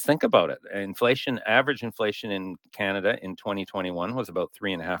 just think about it. Average inflation in Canada in 2021 was about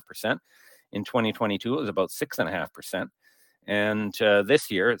 3.5%. In 2022, it was about 6.5%. And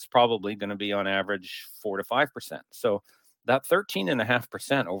this year, it's probably going to be on average 4 to 5%. So that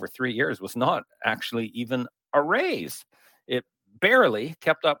 13.5% over 3 years was not actually even a raise. It barely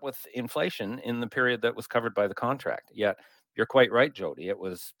kept up with inflation in the period that was covered by the contract. Yet, you're quite right, Jody. It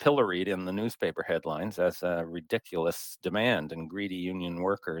was pilloried in the newspaper headlines as a ridiculous demand and greedy union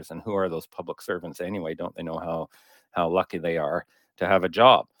workers. And who are those public servants anyway? Don't they know how lucky they are to have a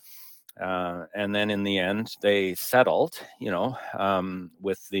job? And then in the end, they settled,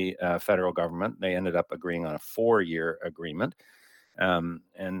 with the federal government. They ended up agreeing on a 4-year agreement.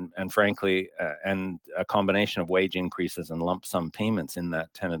 And frankly, and a combination of wage increases and lump sum payments in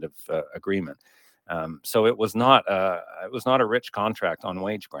that tentative agreement. So it was not a rich contract on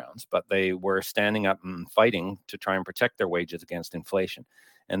wage grounds, but they were standing up and fighting to try and protect their wages against inflation.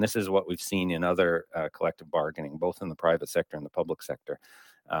 And this is what we've seen in other collective bargaining, both in the private sector and the public sector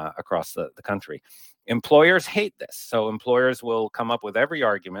across the country. Employers hate this. So employers will come up with every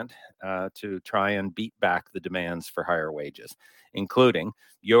argument to try and beat back the demands for higher wages, including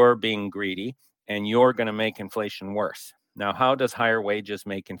you're being greedy and you're going to make inflation worse. Now, how does higher wages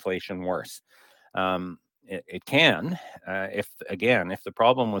make inflation worse? It can, if the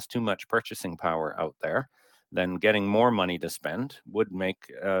problem was too much purchasing power out there, then getting more money to spend would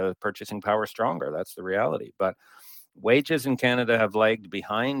make purchasing power stronger. That's the reality. But wages in Canada have lagged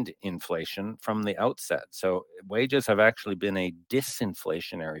behind inflation from the outset. So wages have actually been a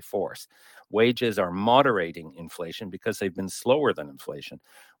disinflationary force. Wages are moderating inflation because they've been slower than inflation.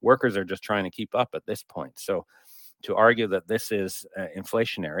 Workers are just trying to keep up at this point. So to argue that this is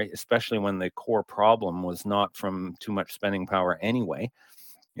inflationary, especially when the core problem was not from too much spending power anyway,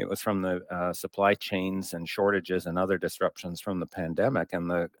 it was from the supply chains and shortages and other disruptions from the pandemic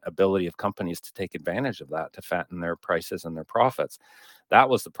and the ability of companies to take advantage of that to fatten their prices and their profits. That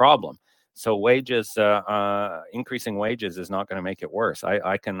was the problem. So wages, increasing wages is not going to make it worse.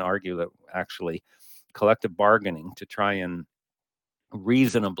 I can argue that actually collective bargaining to try and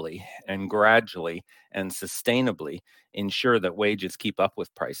reasonably and gradually and sustainably ensure that wages keep up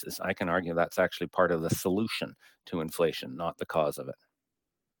with prices, I can argue that's actually part of the solution to inflation, not the cause of it.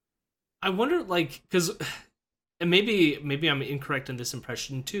 I wonder, because, and maybe I'm incorrect in this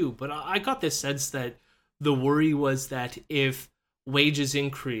impression too, but I got this sense that the worry was that if wages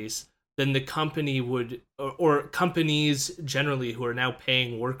increase, then the company would, or companies generally who are now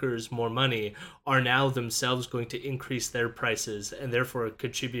paying workers more money, are now themselves going to increase their prices and therefore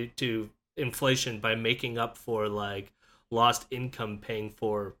contribute to inflation by making up for lost income paying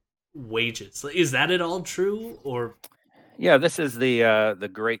for wages. Is that at all true? Or Yeah, this is the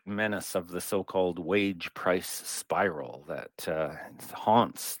great menace of the so-called wage price spiral that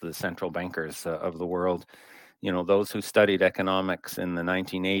haunts the central bankers of the world. You know, those who studied economics in the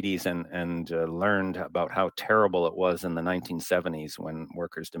 1980s and learned about how terrible it was in the 1970s when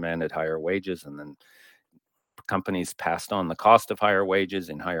workers demanded higher wages, and then companies passed on the cost of higher wages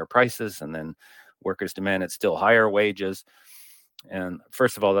in higher prices, and then workers demanded still higher wages. And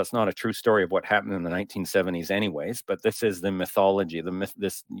first of all, that's not a true story of what happened in the 1970s anyways, but this is the mythology, the myth,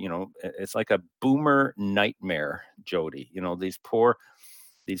 this, you know, it's like a boomer nightmare, Jody. You know, these poor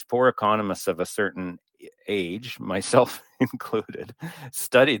economists of a certain age, myself included,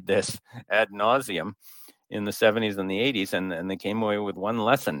 studied this ad nauseum in the 70s and the 80s, and they came away with one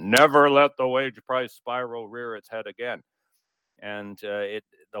lesson: never let the wage price spiral rear its head again. And the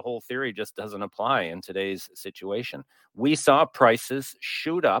whole theory just doesn't apply in today's situation. We saw prices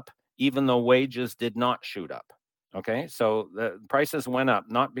shoot up even though wages did not shoot up. Okay, so the prices went up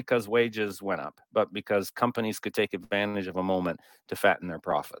not because wages went up, but because companies could take advantage of a moment to fatten their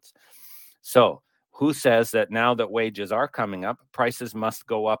profits. So who says that now that wages are coming up, prices must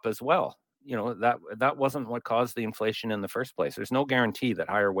go up as well? You know, that wasn't what caused the inflation in the first place. There's no guarantee that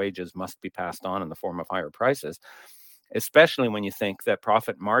higher wages must be passed on in the form of higher prices, especially when you think that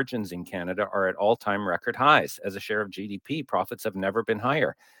profit margins in Canada are at all-time record highs. As a share of GDP, profits have never been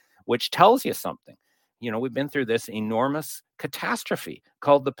higher, which tells you something. You know, we've been through this enormous catastrophe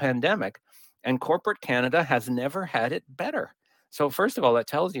called the pandemic, and corporate Canada has never had it better. So first of all, that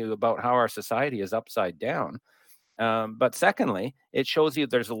tells you about how our society is upside down. But secondly, it shows you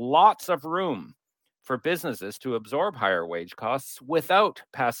there's lots of room for businesses to absorb higher wage costs without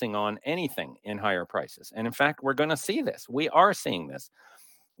passing on anything in higher prices. And in fact, we're going to see this. We are seeing this.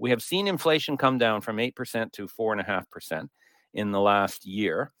 We have seen inflation come down from 8% to 4.5% in the last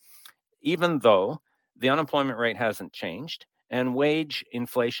year, even though the unemployment rate hasn't changed and wage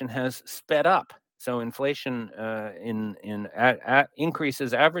inflation has sped up. So inflation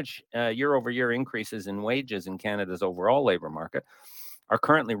increases, average year-over-year increases in wages in Canada's overall labor market are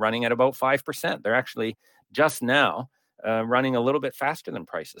currently running at about 5%. They're actually just now running a little bit faster than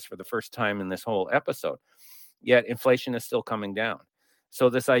prices for the first time in this whole episode. Yet inflation is still coming down. So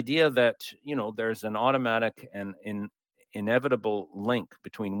this idea that, you know, there's an automatic and inevitable link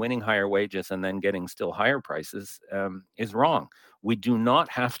between winning higher wages and then getting still higher prices is wrong. We do not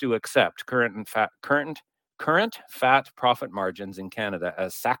have to accept current fat profit margins in Canada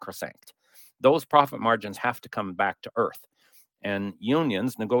as sacrosanct. Those profit margins have to come back to earth. And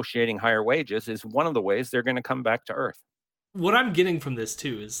unions negotiating higher wages is one of the ways they're going to come back to earth. what I'm getting from this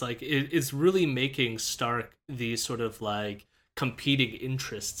too is like it's really making stark these sort of like competing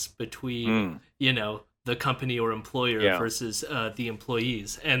interests between you know the company or employer versus the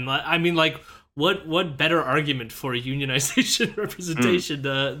employees. And I mean, like, what better argument for unionization representation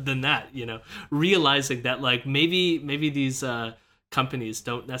than that? You know, realizing that like maybe these companies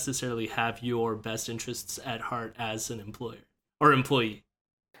don't necessarily have your best interests at heart as an employer or employee.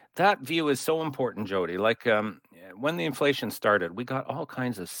 That view is so important, Jody. Like when the inflation started, we got all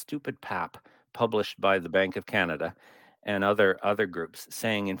kinds of stupid pap published by the Bank of Canada and other groups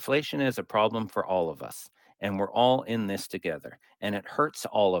saying inflation is a problem for all of us, and we're all in this together, and it hurts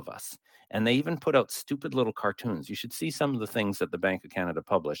all of us. And they even put out stupid little cartoons. You should see some of the things that the Bank of Canada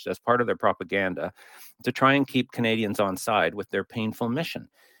published as part of their propaganda to try and keep Canadians on side with their painful mission.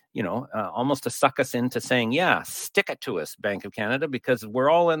 You know, almost to suck us into saying, yeah, stick it to us, Bank of Canada, because we're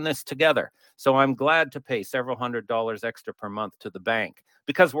all in this together. So I'm glad to pay several $100s extra per month to the bank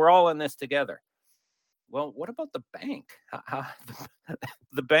because we're all in this together. Well, what about the bank?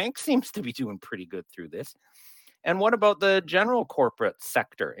 The bank seems to be doing pretty good through this. And what about the general corporate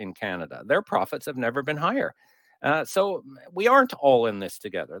sector in Canada? Their profits have never been higher. So we aren't all in this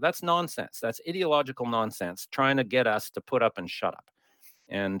together. That's nonsense. That's ideological nonsense, trying to get us to put up and shut up.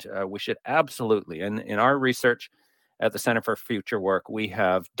 And we should absolutely, in our research at the Center for Future Work, we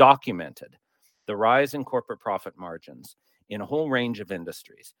have documented the rise in corporate profit margins in a whole range of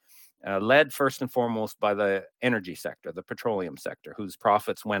industries, led first and foremost by the energy sector, the petroleum sector, whose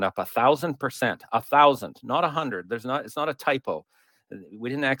profits went up 1,000%, 1,000, not 100. It's not a typo. We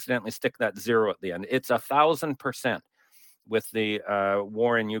didn't accidentally stick that zero at the end. It's 1,000% with the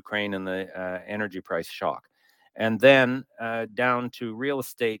war in Ukraine and the energy price shock. And then down to real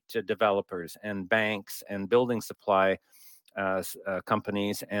estate developers and banks and building supply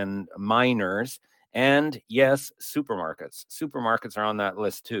companies and miners. And yes, supermarkets. Supermarkets are on that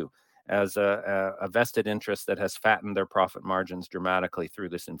list too, as a vested interest that has fattened their profit margins dramatically through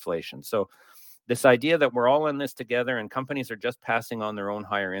this inflation. So this idea that we're all in this together and companies are just passing on their own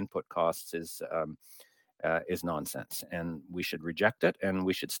higher input costs is nonsense. And we should reject it, and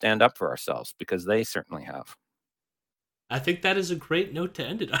we should stand up for ourselves, because they certainly have. I think that is a great note to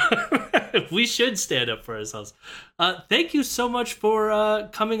end it on. We should stand up for ourselves. Thank you so much for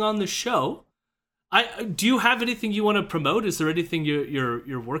coming on the show. Do you have anything you want to promote? Is there anything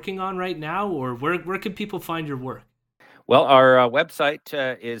you're working on right now, or where can people find your work? Well, our website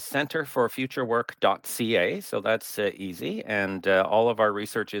is centerforfuturework.ca, so that's easy, and all of our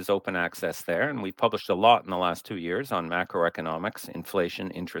research is open access there, and we've published a lot in the last 2 years on macroeconomics,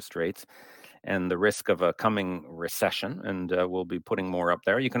 inflation, interest rates, and the risk of a coming recession, and we'll be putting more up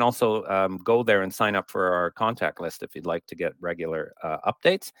there. You can also go there and sign up for our contact list if you'd like to get regular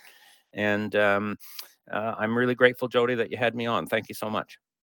updates, and I'm really grateful, Jody, that you had me on. Thank you so much.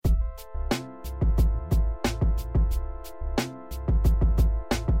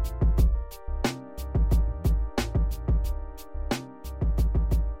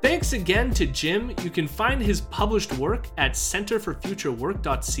 Thanks again to Jim. You can find his published work at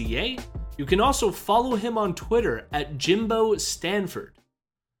centerforfuturework.ca. You can also follow him on Twitter at Jimbo Stanford.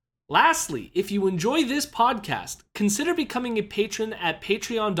 Lastly, if you enjoy this podcast, consider becoming a patron at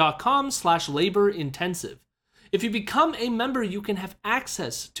patreon.com/laborintensive. If you become a member, you can have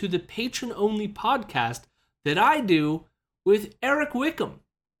access to the patron-only podcast that I do with Eric Wickham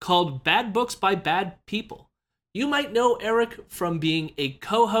called Bad Books by Bad People. You might know Eric from being a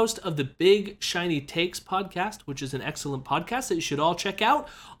co-host of the Big Shiny Takes podcast, which is an excellent podcast that you should all check out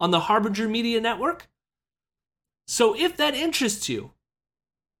on the Harbinger Media Network. So if that interests you,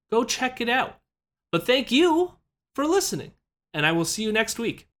 go check it out. But thank you for listening, and I will see you next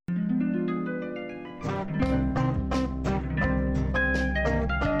week.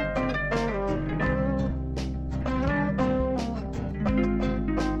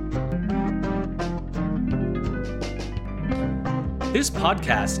 This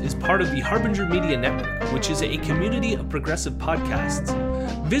podcast is part of the Harbinger Media Network, which is a community of progressive podcasts.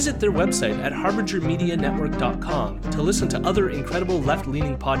 Visit their website at harbingermedianetwork.com to listen to other incredible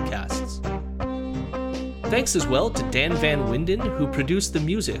left-leaning podcasts. Thanks as well to Dan Van Winden, who produced the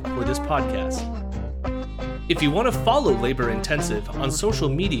music for this podcast. If you want to follow Labor Intensive on social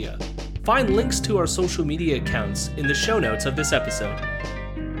media, find links to our social media accounts in the show notes of this episode.